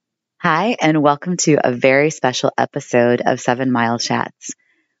Hi, and welcome to a very special episode of 7 Mile Chats.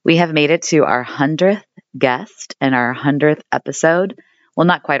 We have made it to our 100th guest and our 100th episode. Well,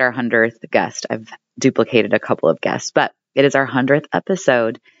 not quite our 100th guest. I've duplicated a couple of guests, but it is our 100th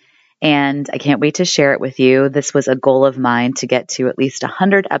episode. And I can't wait to share it with you. This was a goal of mine to get to at least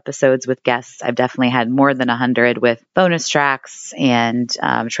 100 episodes with guests. I've definitely had more than 100 with bonus tracks and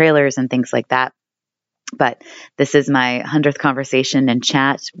trailers and things like that. But this is my 100th conversation and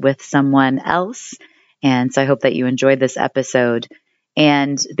chat with someone else. And so I hope that you enjoyed this episode.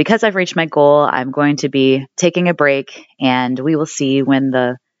 And because I've reached my goal, I'm going to be taking a break, and we will see when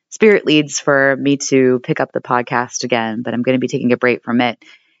the spirit leads for me to pick up the podcast again. But I'm going to be taking a break from it.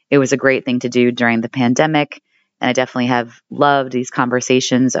 It was a great thing to do during the pandemic. And I definitely have loved these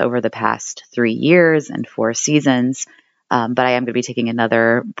conversations over the past 3 years and 4 seasons. But I am going to be taking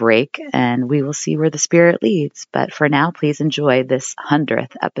another break, and we will see where the spirit leads. But for now, please enjoy this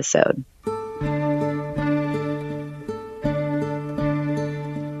 100th episode.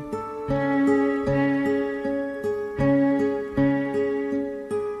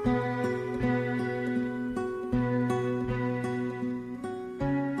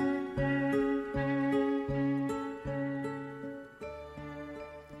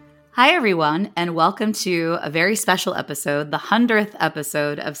 Hi, everyone, and welcome to a very special episode, the 100th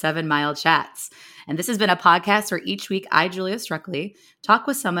episode of 7 Mile Chats. And this has been a podcast where each week I, Julia Struckley, talk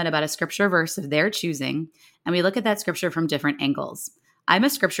with someone about a scripture verse of their choosing, and we look at that scripture from different angles. I'm a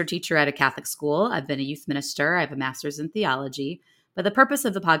scripture teacher at a Catholic school. I've been a youth minister. I have a master's in theology. But the purpose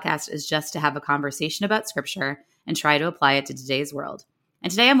of the podcast is just to have a conversation about scripture and try to apply it to today's world. And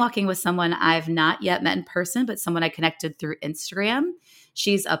today I'm walking with someone I've not yet met in person, but someone I connected through Instagram.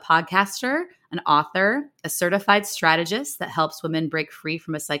 She's a podcaster, an author, a certified strategist that helps women break free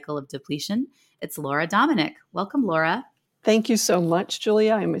from a cycle of depletion. It's Laura Dominick. Welcome, Laura. Thank you so much,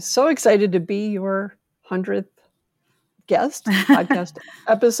 Julia. I'm so excited to be your 100th guest podcast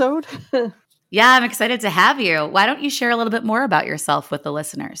episode. Yeah, I'm excited to have you. Why don't you share a little bit more about yourself with the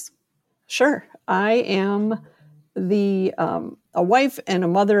listeners? Sure. I am a wife and a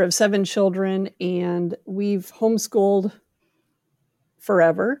mother of 7 children, and we've homeschooled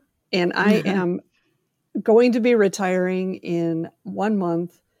forever. And I am going to be retiring in 1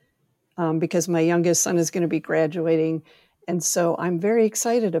 month because my youngest son is going to be graduating. And so I'm very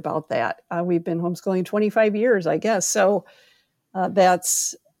excited about that. We've been homeschooling 25 years, I guess. So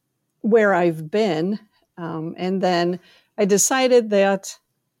that's where I've been. And then I decided that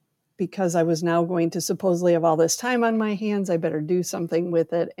because I was now going to supposedly have all this time on my hands, I better do something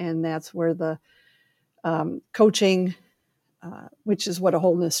with it. And that's where the coaching, which is what a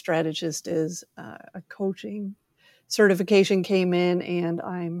wholeness strategist is, a coaching certification came in, and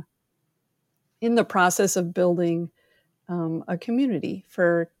I'm in the process of building a community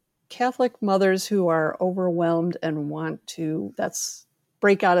for Catholic mothers who are overwhelmed and want to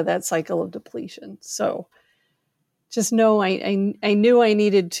break out of that cycle of depletion. So just know I knew I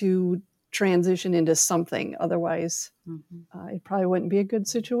needed to transition into something. Otherwise, it probably wouldn't be a good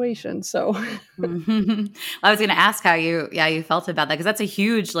situation. So I was going to ask how you felt about that, because that's a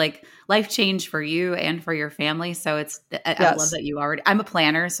huge life change for you and for your family. So I love that you already, I'm a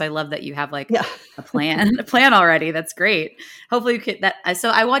planner. So I love that you have a plan already. That's great. Hopefully you could So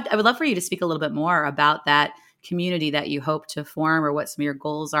I would love for you to speak a little bit more about that community that you hope to form, or what some of your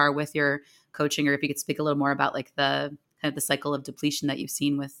goals are with your coaching, or if you could speak a little more about the kind of the cycle of depletion that you've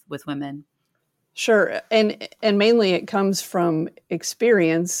seen with women. Sure. And mainly it comes from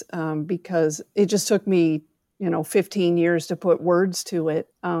experience, because it just took me, 15 years to put words to it.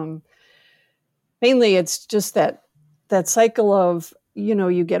 Mainly it's just that cycle of,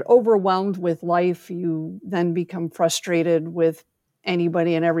 you get overwhelmed with life. You then become frustrated with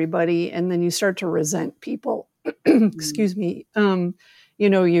anybody and everybody. And then you start to resent people. Excuse me.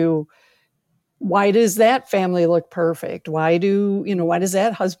 Why does that family look perfect? Why does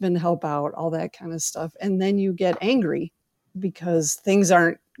that husband help out? All that kind of stuff. And then you get angry because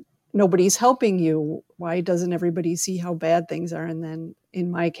nobody's helping you. Why doesn't everybody see how bad things are? And then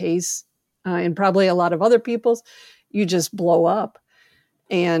in my case, and probably a lot of other people's, you just blow up.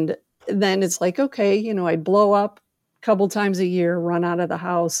 And then it's like, okay, I'd blow up a couple times a year, run out of the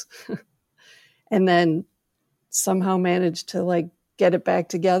house, and then somehow manage to get it back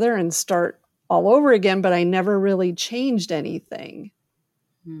together and start all over again, but I never really changed anything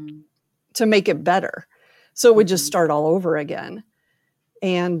to make it better. So it would just start all over again.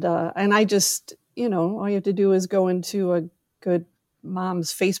 And I just, all you have to do is go into a good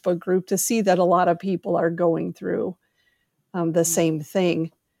mom's Facebook group to see that a lot of people are going through the same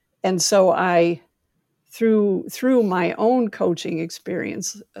thing. And so I through my own coaching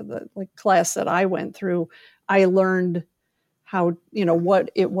experience, the class that I went through, I learned how,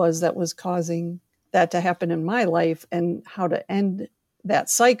 what it was that was causing that to happen in my life and how to end that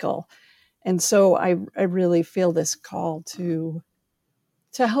cycle. And so I really feel this call to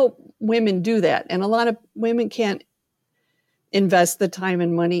help women do that. And a lot of women can't invest the time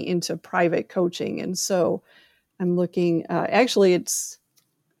and money into private coaching. And so I'm looking, actually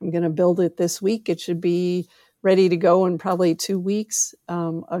I'm going to build it this week. It should be ready to go in probably 2 weeks.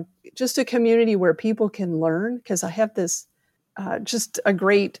 Just a community where people can learn, because I have this just a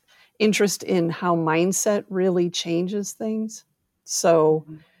great interest in how mindset really changes things. So,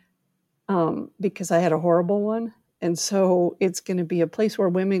 because I had a horrible one. And so it's going to be a place where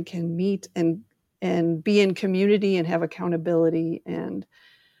women can meet and be in community and have accountability and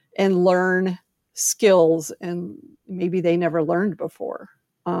learn skills and maybe they never learned before.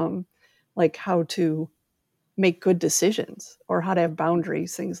 Like how to make good decisions or how to have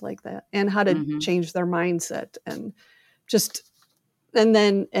boundaries, things like that, and how to change their mindset and just, and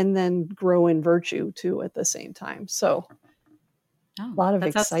then grow in virtue too at the same time. So a lot of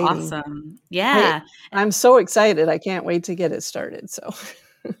exciting. Awesome. Yeah. I'm so excited. I can't wait to get it started. So,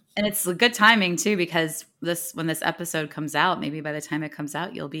 and it's good timing too, because when this episode comes out, maybe by the time it comes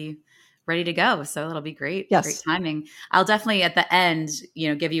out, you'll be ready to go. So it'll be great. Yes. Great timing. I'll definitely at the end,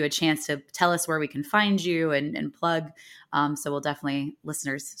 give you a chance to tell us where we can find you and plug. So we'll definitely,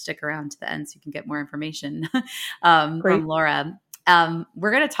 listeners, stick around to the end so you can get more information from Laura.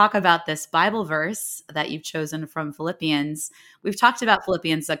 We're going to talk about this Bible verse that you've chosen from Philippians. We've talked about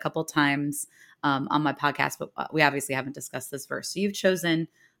Philippians a couple times on my podcast, but we obviously haven't discussed this verse. So you've chosen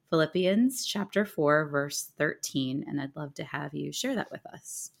Philippians chapter 4, verse 13, and I'd love to have you share that with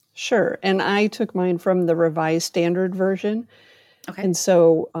us. Sure. And I took mine from the Revised Standard Version. Okay. And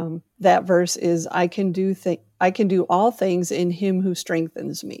so that verse is, I can do all things in him who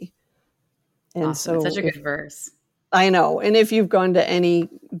strengthens me. And awesome. so it's such a good verse. I know. And if you've gone to any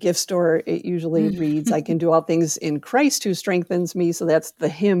gift store, it usually reads, I can do all things in Christ who strengthens me. So that's the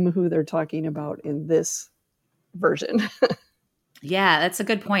him who they're talking about in this version. Yeah, that's a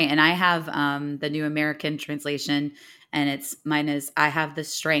good point. And I have the New American Translation, and mine is, I have the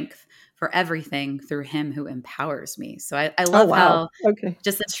strength for everything through him who empowers me. So I love how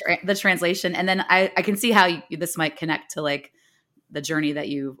just the translation. And then I can see how this might connect to like the journey that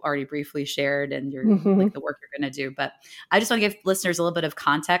you've already briefly shared and your like the work you're going to do. But I just want to give listeners a little bit of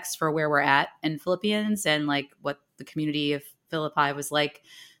context for where we're at in Philippians and like what the community of Philippi was like.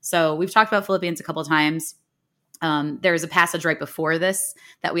 So we've talked about Philippians a couple of times. There's a passage right before this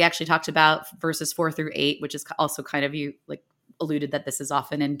that we actually talked about, verses 4-8, which is also kind of, you like alluded that this is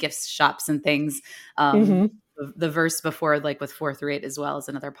often in gift shops and things. The verse before, like with 4-8 as well, is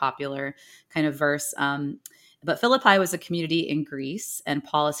another popular kind of verse. But Philippi was a community in Greece, and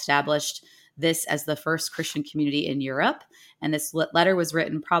Paul established this as the first Christian community in Europe. And this letter was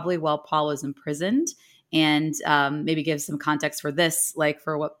written probably while Paul was imprisoned. And maybe give some context for this, like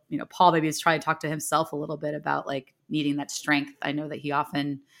for what, Paul maybe is trying to talk to himself a little bit about like needing that strength. I know that he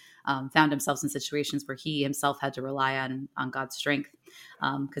often found himself in situations where he himself had to rely on God's strength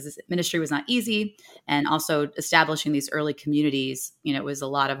because his ministry was not easy. And also establishing these early communities, it was a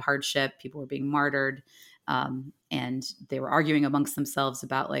lot of hardship. People were being martyred and they were arguing amongst themselves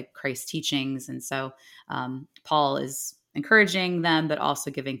about like Christ's teachings. And so Paul is encouraging them, but also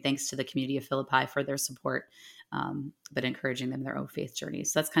giving thanks to the community of Philippi for their support, but encouraging them in their own faith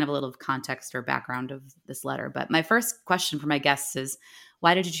journeys. So that's kind of a little context or background of this letter. But my first question for my guests is,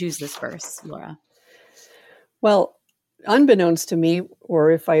 why did you choose this verse, Laura? Well, unbeknownst to me,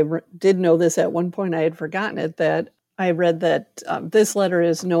 or if I did know this at one point, I had forgotten it, that I read that this letter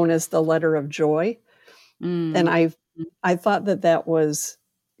is known as the letter of joy. And I thought that was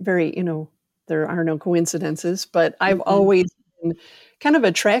very, there are no coincidences, but I've always been kind of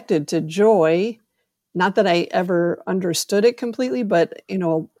attracted to joy. Not that I ever understood it completely, but,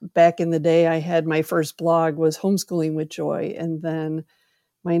 back in the day, I had my first blog was Homeschooling with Joy. And then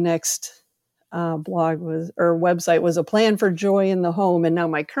my next website was A Plan for Joy in the Home. And now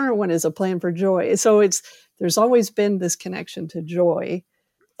my current one is A Plan for Joy. So there's always been this connection to joy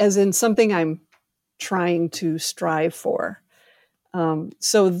as in something I'm trying to strive for.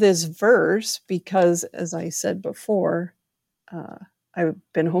 So this verse, because as I said before, I've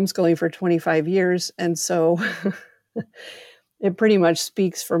been homeschooling for 25 years. And so it pretty much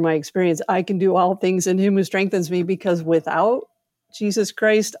speaks for my experience. I can do all things in him who strengthens me, because without Jesus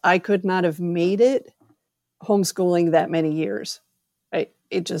Christ, I could not have made it homeschooling that many years.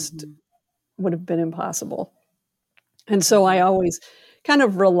 It just would have been impossible. And so I always kind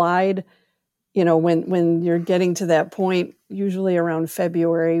of relied when you're getting to that point, usually around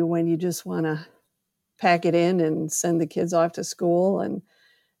February, when you just want to pack it in and send the kids off to school. And,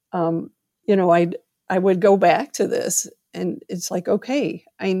 I would go back to this, and it's like, okay,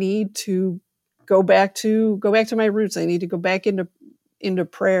 I need to go back to my roots. I need to go back into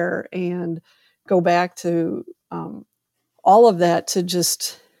prayer and go back to all of that to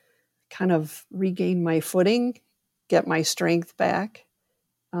just kind of regain my footing, get my strength back.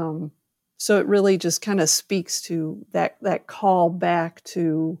 So it really just kind of speaks to that call back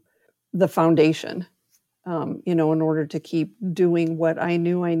to the foundation, in order to keep doing what I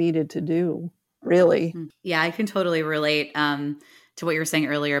knew I needed to do, really. Yeah, I can totally relate to what you were saying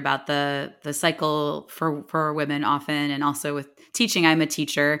earlier about the cycle for women often, and also with teaching. I'm a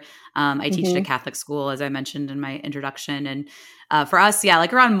teacher. I teach at a Catholic school, as I mentioned in my introduction. And for us, yeah,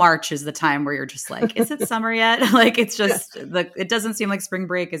 like around March is the time where you're just like, is it summer yet? Like, it's just, it doesn't seem like spring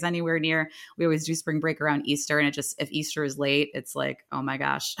break is anywhere near. We always do spring break around Easter. And if Easter is late, it's like, oh my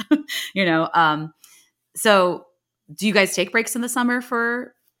gosh, So do you guys take breaks in the summer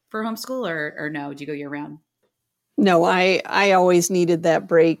for homeschool, or no? Do you go year round? No, I always needed that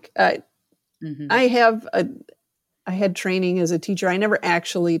break. I had training as a teacher. I never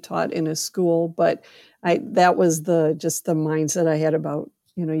actually taught in a school, but that was just the mindset I had about,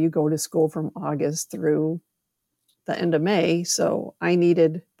 you go to school from August through the end of May. So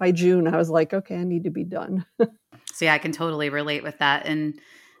by June, I was like, okay, I need to be done. So yeah, I can totally relate with that. And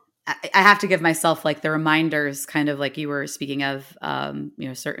I have to give myself like the reminders, kind of like you were speaking of,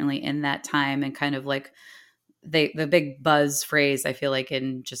 certainly in that time, and kind of like the big buzz phrase, I feel like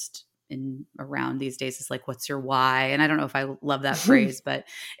in around these days is like, what's your why? And I don't know if I love that phrase, but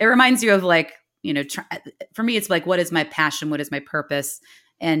it reminds you of like, for me, it's like, what is my passion? What is my purpose?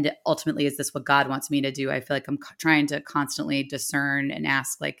 And ultimately, is this what God wants me to do? I feel like I'm trying to constantly discern and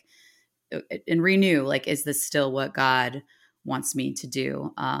ask, like, and renew, like, is this still what God wants me to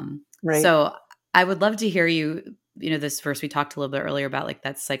do? Right. So I would love to hear you, this verse we talked a little bit earlier about, like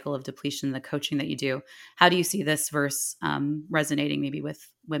that cycle of depletion, the coaching that you do. How do you see this verse resonating maybe with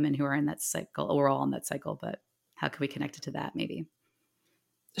women who are in that cycle? Or we're all in that cycle, but how can we connect it to that maybe?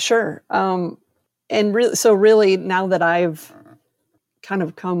 Sure. And really now that I've kind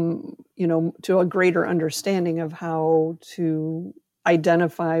of come, to a greater understanding of how to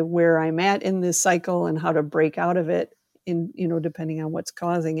identify where I'm at in this cycle and how to break out of it, depending on what's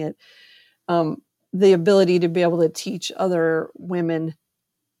causing it. The ability to be able to teach other women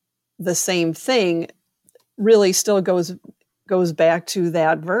the same thing really still goes back to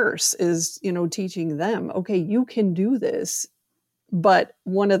that verse, is, teaching them, okay, you can do this. But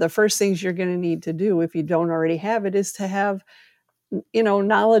one of the first things you're going to need to do, if you don't already have it, is to have,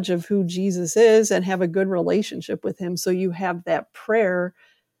 knowledge of who Jesus is and have a good relationship with him. So you have that prayer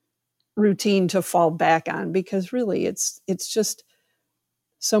routine to fall back on, because really it's just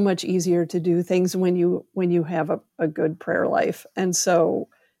so much easier to do things when you have a good prayer life. And so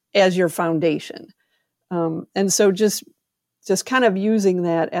as your foundation. And so just kind of using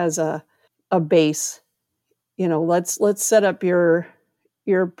that as a base, let's set up your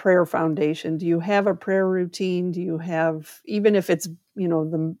prayer foundation. Do you have a prayer routine? Do you have, even if it's,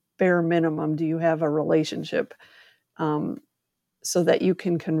 the bare minimum, do you have a relationship, so that you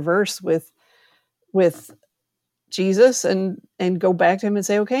can converse with Jesus and go back to him and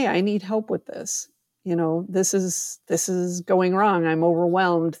say, okay, I need help with this. This is going wrong. I'm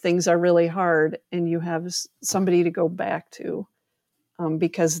overwhelmed. Things are really hard. And you have somebody to go back to,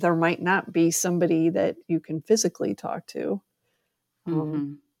 because there might not be somebody that you can physically talk to,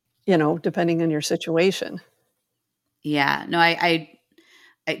 depending on your situation. Yeah, no, I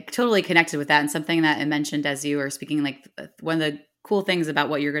totally connected with that. And something that I mentioned as you were speaking, like one of the cool things about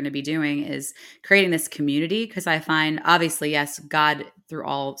what you're going to be doing is creating this community. Because I find, obviously, yes, God,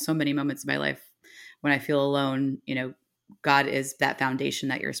 through so many moments of my life when I feel alone, God is that foundation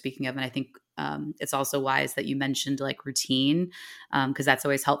that you're speaking of. And I think it's also wise that you mentioned like routine, because that's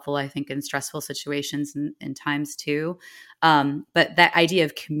always helpful, I think, in stressful situations and times too. But that idea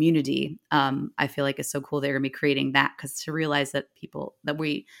of community, I feel like is so cool that you're going to be creating that, because to realize that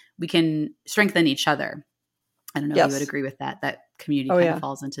we can strengthen each other. I don't know if you would agree with that community kind of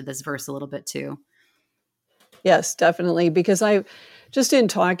falls into this verse a little bit too. Yes, definitely. Because I just, in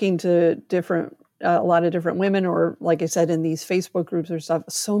talking to a lot of different women, or like I said, in these Facebook groups or stuff,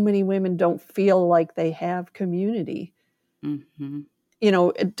 so many women don't feel like they have community.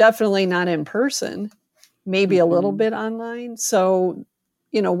 Definitely not in person, maybe a little bit online. So,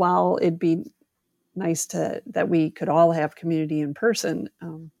 while it'd be nice that we could all have community in person,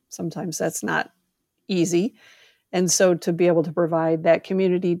 sometimes that's not easy. And so to be able to provide that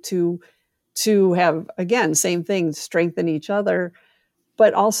community to to have, again, same thing, strengthen each other,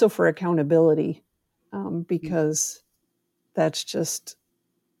 but also for accountability, because that's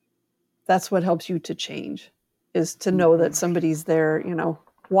what helps you to change, is to know that somebody's there,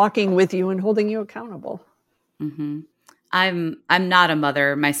 walking with you and holding you accountable. Mm-hmm. I'm not a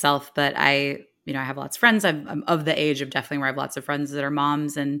mother myself, but I have lots of friends. I'm of the age of definitely where I have lots of friends that are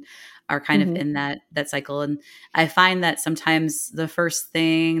moms and are kind of in that cycle. And I find that sometimes the first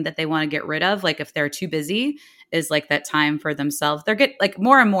thing that they want to get rid of, like if they're too busy, is like that time for themselves. They're like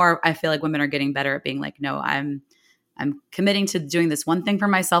more and more, I feel like women are getting better at being like, no, I'm committing to doing this one thing for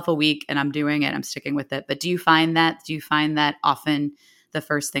myself a week and I'm doing it. I'm sticking with it. But do you find that often the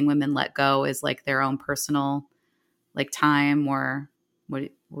first thing women let go is like their own personal like time, or what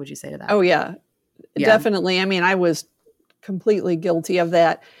would you say to that? Oh yeah, definitely. I mean, I was completely guilty of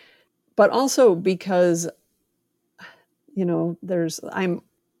that, but also because, I'm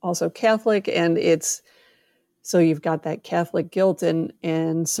also Catholic, and so you've got that Catholic guilt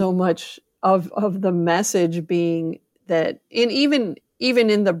and so much of the message being that, and even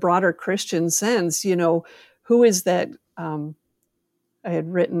in the broader Christian sense, who is that, I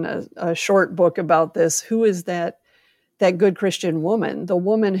had written a short book about this. Who is that good Christian woman, the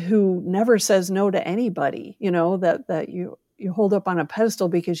woman who never says no to anybody, that you hold up on a pedestal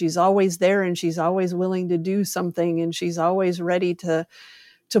because she's always there and she's always willing to do something and she's always ready to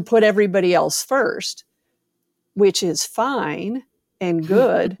put everybody else first, which is fine and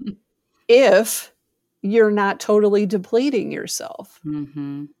good if you're not totally depleting yourself.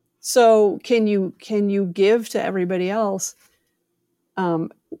 Mm-hmm. So can you give to everybody else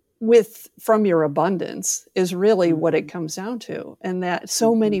from your abundance is really what it comes down to. And that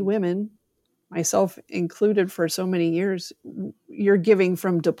so many women, myself included for so many years, you're giving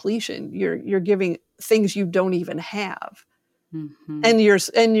from depletion. You're giving things you don't even have. Mm-hmm.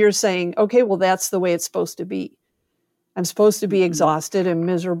 And you're saying, okay, well, that's the way it's supposed to be. I'm supposed to be exhausted and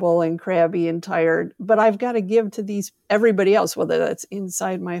miserable and crabby and tired, but I've got to give to everybody else, whether that's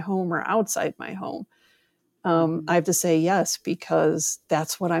inside my home or outside my home. I have to say yes, because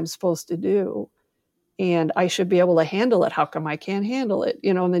that's what I'm supposed to do. And I should be able to handle it. How come I can't handle it?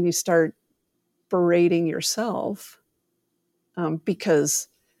 And then you start berating yourself because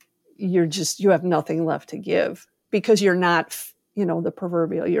you have nothing left to give, because you're not, the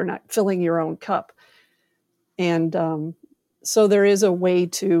proverbial, you're not filling your own cup. And so there is a way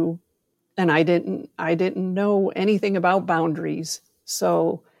to, and I didn't know anything about boundaries.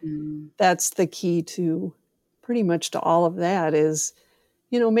 So that's the key to pretty much to all of that is,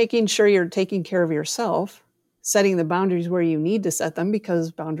 making sure you're taking care of yourself, setting the boundaries where you need to set them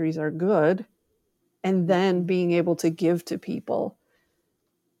because boundaries are good, and then being able to give to people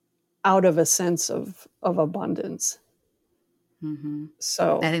out of a sense of abundance. Mm-hmm.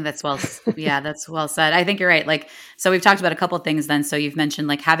 So I think that's that's well said. I think you're right. Like, so we've talked about a couple of things then. So you've mentioned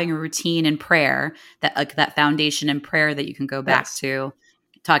like having a routine in prayer, that like that foundation in prayer that you can go back to,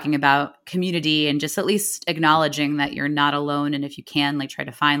 talking about community and just at least acknowledging that you're not alone. And if you can, like try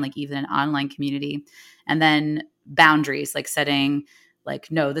to find like even an online community, and then boundaries, like setting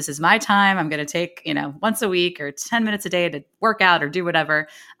like, no, this is my time. I'm going to take, once a week or 10 minutes a day to work out or do whatever.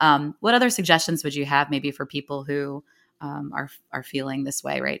 What other suggestions would you have maybe for people who are feeling this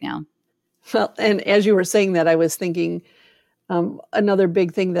way right now? Well, and as you were saying that, I was thinking another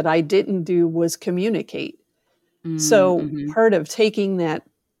big thing that I didn't do was communicate. So part of taking that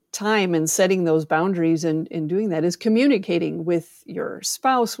time and setting those boundaries and doing that is communicating with your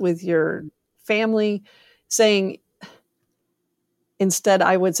spouse, with your family, saying, instead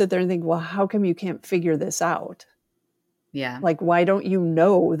I would sit there and think, well, how come you can't figure this out? Yeah. Like, why don't you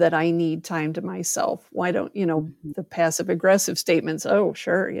know that I need time to myself? Why don't, the passive aggressive statements, oh,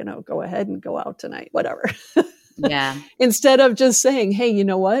 sure, go ahead and go out tonight, whatever. Yeah. Instead of just saying, hey, you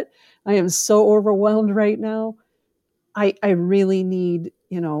know what? I am so overwhelmed right now. I really need,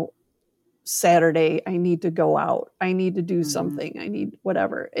 Saturday, I need to go out. I need to do something. I need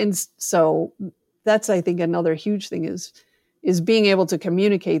whatever. And so that's, I think, another huge thing is being able to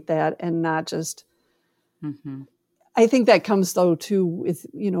communicate that and not just, I think that comes though too with,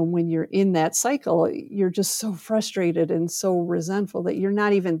 when you're in that cycle, you're just so frustrated and so resentful that you're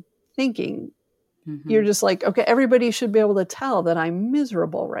not even thinking. You're just like, okay, everybody should be able to tell that I'm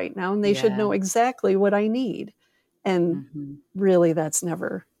miserable right now and they should know exactly what I need. And really, that's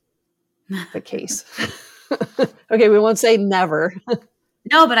never the case. Okay, we won't say never.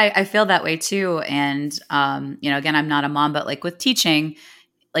 No, but I feel that way too. And, again, I'm not a mom, but like with teaching,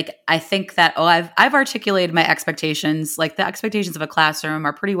 like, I think that, I've articulated my expectations, like the expectations of a classroom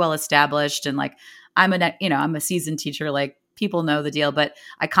are pretty well established. And like, I'm a seasoned teacher, like people know the deal, but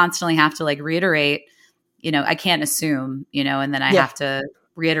I constantly have to like reiterate, I can't assume, and then I have to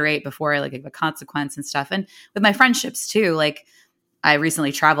reiterate before I like give a consequence and stuff. And with my friendships too, like I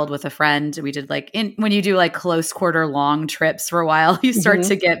recently traveled with a friend. We did like when you do like close quarter long trips for a while, you start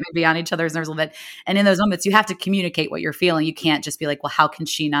to get maybe on each other's nerves a little bit. And in those moments, you have to communicate what you're feeling. You can't just be like, well, how can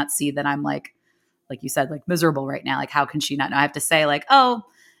she not see that I'm like you said, like miserable right now? Like, how can she not know? I have to say like, oh,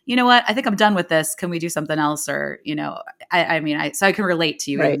 you know what? I think I'm done with this. Can we do something else? Or, so I can relate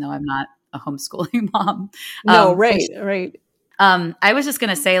to you, even though I'm not a homeschooling mom. No, right. I was just going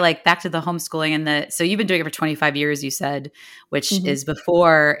to say, like, back to the homeschooling so you've been doing it for 25 years, you said, which is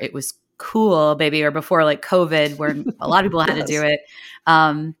before it was cool, baby, or before like COVID, where a lot of people had to do it.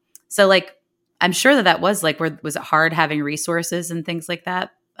 So like, I'm sure that was like, was it hard having resources and things like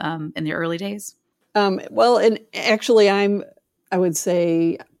that in the early days? Well, and actually I would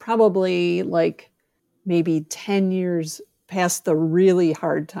say probably like maybe 10 years past the really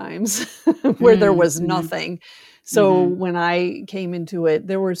hard times where there was nothing. So when I came into it,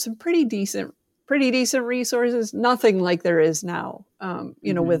 there were some pretty decent resources, nothing like there is now,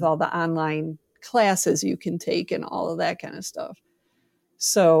 with all the online classes you can take and all of that kind of stuff.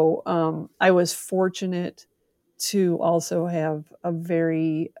 So I was fortunate to also have a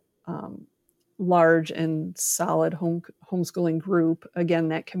very large and solid homeschooling group, again,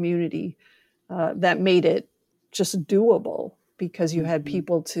 that community that made it just doable because you had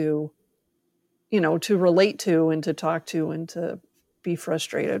people to relate to and to talk to and to be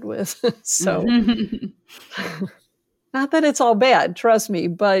frustrated with. So not that it's all bad, trust me,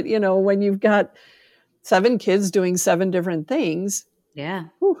 but when you've got 7 kids doing 7 different things,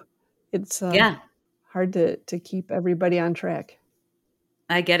 it's hard to keep everybody on track.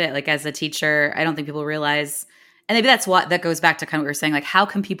 I get it. Like as a teacher, I don't think people realize, and maybe that goes back to kind of what we were saying, like how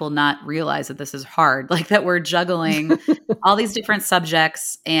can people not realize that this is hard? Like that we're juggling all these different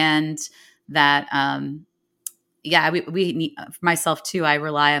subjects and that, we need, myself too, I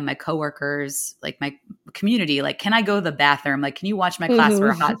rely on my coworkers, like my community. Like, can I go to the bathroom? Like, can you watch my class for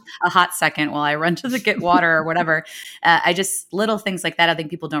a hot second while I run to get water or whatever? I just little things like that. I think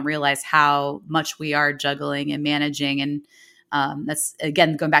people don't realize how much we are juggling and managing. And that's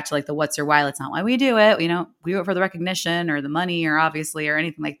again, going back to like the what's your why. It's not why we do it. We do it for the recognition or the money or obviously or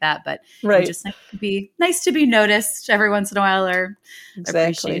anything like that. But it's just nice to be noticed every once in a while or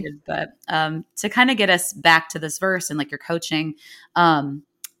appreciated. But to kind of get us back to this verse and like your coaching,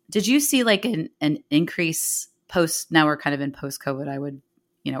 did you see like an increase post? Now we're kind of in post COVID. I would,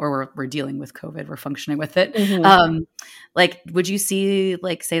 or we're dealing with COVID. We're functioning with it. Like, would you see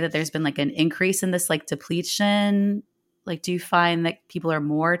like say that there's been like an increase in this like depletion? Like, do you find that people are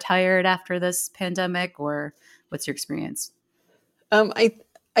more tired after this pandemic, or what's your experience? I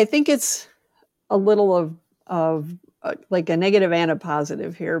think it's a little of like a negative and a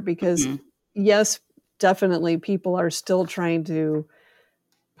positive here because yes, definitely people are still trying to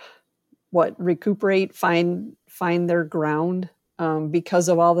recuperate, find their ground because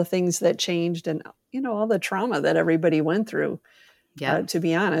of all the things that changed and all the trauma that everybody went through. To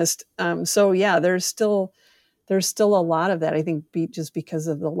be honest, there's still a lot of that, I think, just because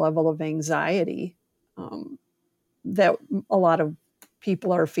of the level of anxiety that a lot of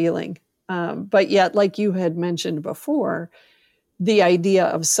people are feeling. But yet, like you had mentioned before, the idea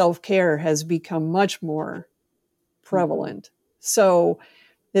of self-care has become much more prevalent. So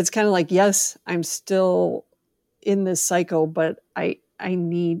it's kind of like, yes, I'm still in this cycle, but I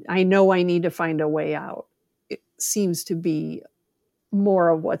know I need to find a way out. It seems to be more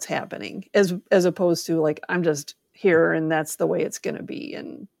of what's happening as opposed to like, I'm just here and that's the way it's going to be.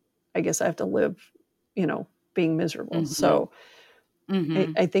 And I guess I have to live, being miserable. So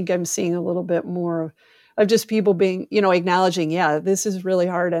I think I'm seeing a little bit more of just people being, acknowledging, this is really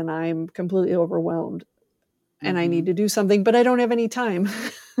hard and I'm completely overwhelmed and I need to do something, but I don't have any time.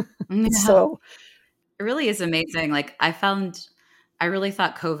 So it really is amazing. Like I really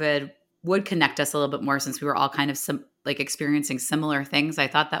thought COVID would connect us a little bit more since we were all kind of experiencing similar things. I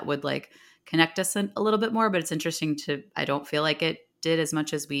thought that would like connect us a little bit more, but it's interesting I don't feel like it did as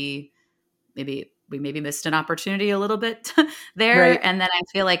much as we maybe missed an opportunity a little bit there. Right. And then I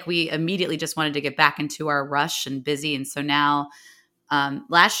feel like we immediately just wanted to get back into our rush and busy. And so now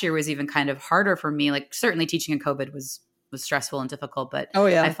last year was even kind of harder for me. Like certainly teaching in COVID was stressful and difficult, but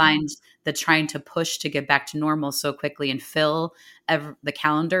I find that trying to push to get back to normal so quickly and fill the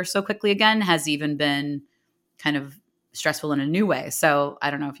calendar so quickly again has even been kind of stressful in a new way. So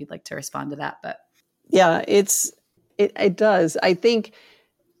I don't know if you'd like to respond to that, but yeah, it does. I think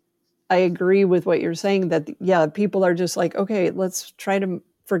I agree with what you're saying that, people are just like, okay, let's try to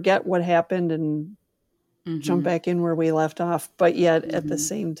forget what happened and jump back in where we left off. But yet at the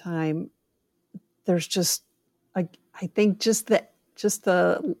same time, there's just, I think just the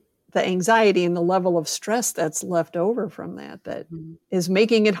anxiety and the level of stress that's left over from that is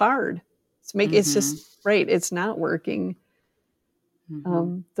making it hard. It's just, right. It's not working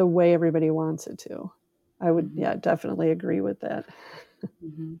the way everybody wants it to. I would, definitely agree with that.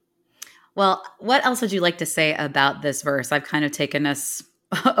 Well, what else would you like to say about this verse? I've kind of taken us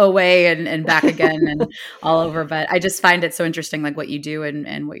away and back again and all over, but I just find it so interesting, like what you do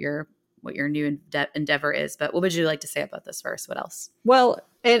and what your new endeavor is. But what would you like to say about this verse? What else? Well,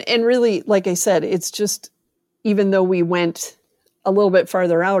 and really, like I said, it's just, even though we went a little bit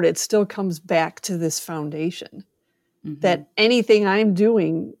farther out, it still comes back to this foundation that anything I'm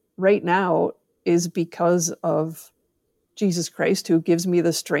doing right now is because of Jesus Christ, who gives me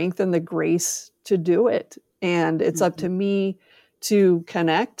the strength and the grace to do it. And it's up to me to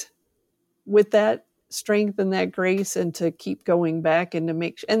connect with that strength and that grace and to keep going back and to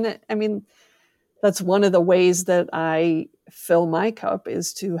make sure. And that, I mean, that's one of the ways that I fill my cup,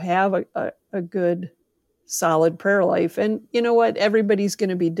 is to have a good, solid prayer life. And you know what? Everybody's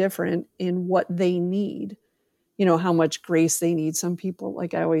going to be different in what they need. You know, how much grace they need. Some people,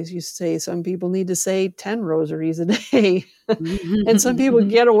 like I always used to say, some people need to say 10 rosaries a day. And some people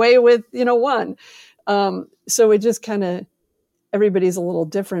get away with, one. So it just kind of, everybody's a little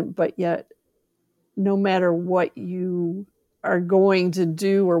different, but yet no matter what you are going to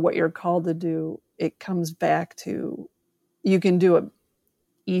do or what you're called to do, it comes back to, you can do it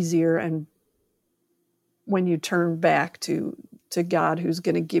easier. And when you turn back to God, who's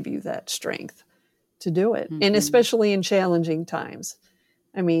going to give you that strength to do it. And especially in challenging times.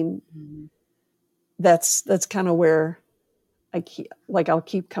 I mean, that's kind of where I'll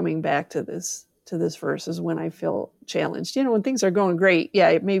keep coming back to this verse, is when I feel challenged. When things are going great,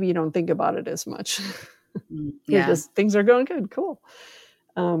 maybe you don't think about it as much. Just, things are going good, cool.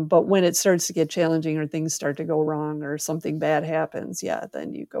 But when it starts to get challenging, or things start to go wrong, or something bad happens,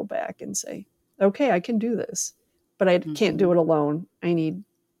 then you go back and say, okay, I can do this, but I can't do it alone. I need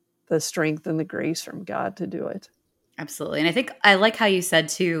the strength and the grace from God to do it. Absolutely. And I think I like how you said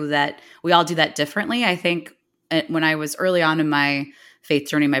too, that we all do that differently. I think when I was early on in my faith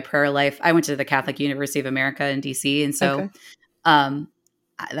journey, my prayer life, I went to the Catholic University of America in DC. And so,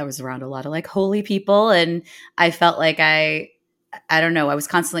 that was around a lot of like holy people. And I felt like I don't know, I was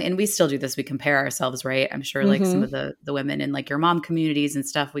constantly, and we still do this, we compare ourselves, right? I'm sure like some of the women in like your mom communities and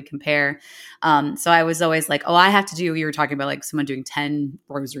stuff, we compare. So I was always like, oh, I have to do, you were talking about like someone doing 10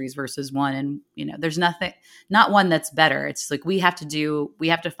 rosaries versus one. And, there's not one that's better. It's like, we have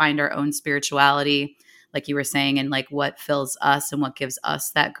to find our own spirituality, like you were saying, and like what fills us and what gives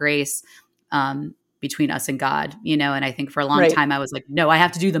us that grace, between us and God, and I think for a long time I was like, no, I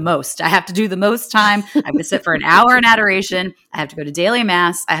have to do the most. I have to do the most time. I have to sit for an hour in adoration. I have to go to daily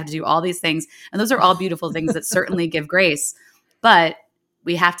mass. I have to do all these things. And those are all beautiful things that certainly give grace, but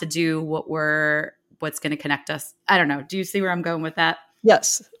we have to do what's going to connect us. I don't know. Do you see where I'm going with that?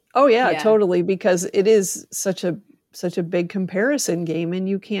 Yes. Oh yeah, totally. Because it is such a big comparison game, and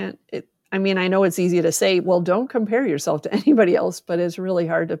you can't, I know it's easy to say, well, don't compare yourself to anybody else, but it's really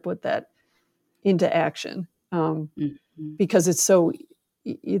hard to put that into action, because it's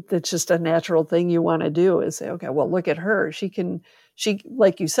just a natural thing you want to do, is say, okay, well, look at her. She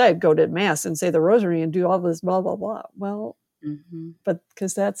like you said, go to mass and say the rosary and do all this blah, blah, blah. Well, but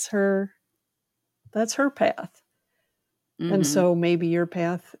because that's her path. And so maybe your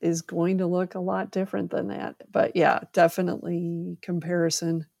path is going to look a lot different than that. But yeah, definitely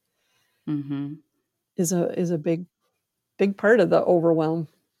comparison is a big part of the overwhelm.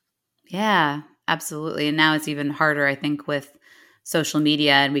 Yeah, absolutely. And now it's even harder, I think, with social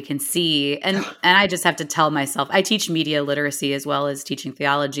media, and we can see, and I just have to tell myself, I teach media literacy as well as teaching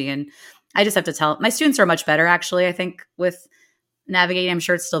theology. And I just have to tell, my students are much better, actually, I think, with navigating. I'm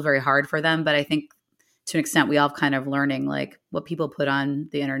sure it's still very hard for them, but I think to an extent we all kind of learning like what people put on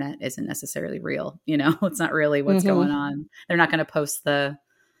the internet isn't necessarily real. It's not really what's going on. They're not going to post the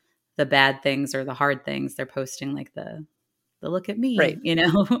bad things or the hard things. They're posting like the look at me, right.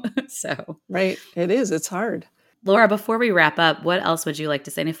 So. Right. It's hard. Laura, before we wrap up, what else would you like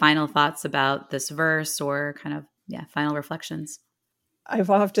to say? Any final thoughts about this verse, or kind of, final reflections?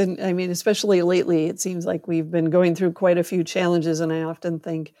 I've often, especially lately, it seems like we've been going through quite a few challenges, and I often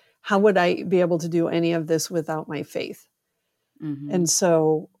think, how would I be able to do any of this without my faith? And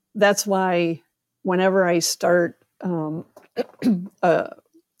so that's why whenever I start a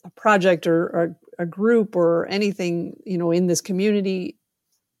project or a group or anything, in this community,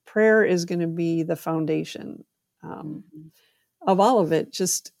 prayer is going to be the foundation of all of it,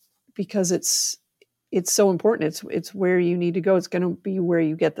 just because it's so important. It's where you need to go. It's going to be where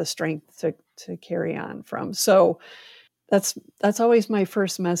you get the strength to carry on from. So that's always my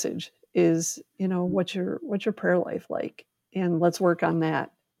first message is, what's your prayer life like? And let's work on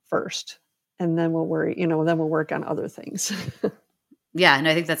that first. And then we'll work on other things. Yeah. And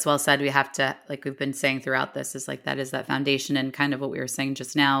I think that's well said. We have to, like we've been saying throughout this, is like, that is that foundation, and kind of what we were saying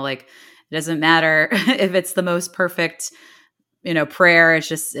just now, like, it doesn't matter if it's the most perfect, prayer. It's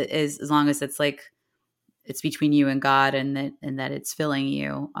just, it is, as long as it's like, it's between you and God, and that it's filling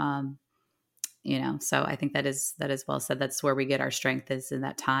you. So I think that is well said. That's where we get our strength, is in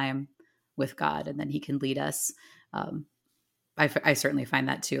that time with God, and then he can lead us. I certainly find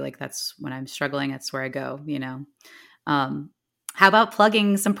that too. Like, that's when I'm struggling, that's where I go, how about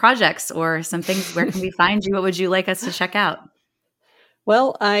plugging some projects or some things? Where can we find you? What would you like us to check out?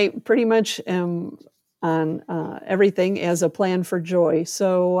 Well, I pretty much am on everything as A Plan for Joy.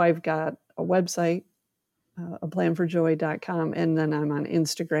 So I've got a website, aplanforjoy.com, and then I'm on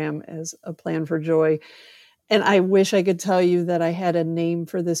Instagram as A Plan for Joy. And I wish I could tell you that I had a name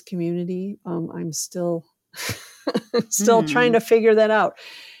for this community. I'm still trying to figure that out.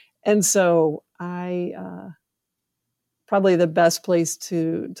 And so probably the best place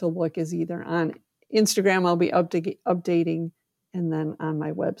to look is either on Instagram. I'll be updating, and then on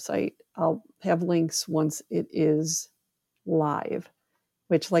my website, I'll have links once it is live,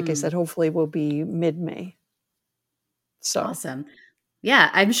 which, like I said, hopefully will be mid-May. So awesome. Yeah,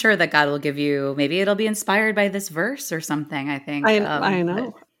 I'm sure that God will give you, maybe it'll be inspired by this verse or something, I think. I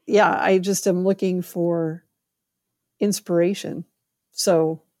know. Yeah, I just am looking for inspiration.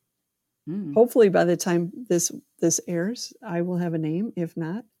 So hopefully by the time this airs, I will have a name. If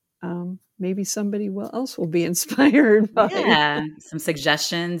not, maybe somebody else will be inspired by some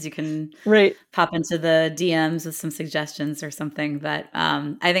suggestions. You can pop into the DMs with some suggestions or something. But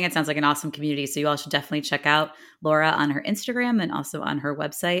I think it sounds like an awesome community. So you all should definitely check out Laura on her Instagram and also on her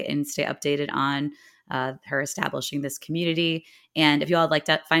website, and stay updated on her establishing this community. And if you all would like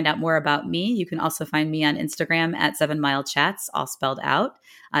to find out more about me, you can also find me on Instagram at 7 Mile Chats, all spelled out.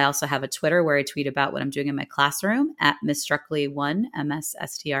 I also have a Twitter where I tweet about what I'm doing in my classroom at Miss Struckley1,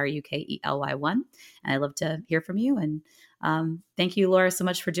 MSSTRUKELY1. And I love to hear from you. And thank you, Laura, so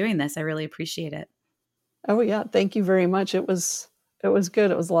much for doing this. I really appreciate it. Oh yeah, thank you very much. It was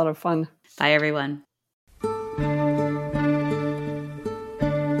good. It was a lot of fun. Bye, everyone.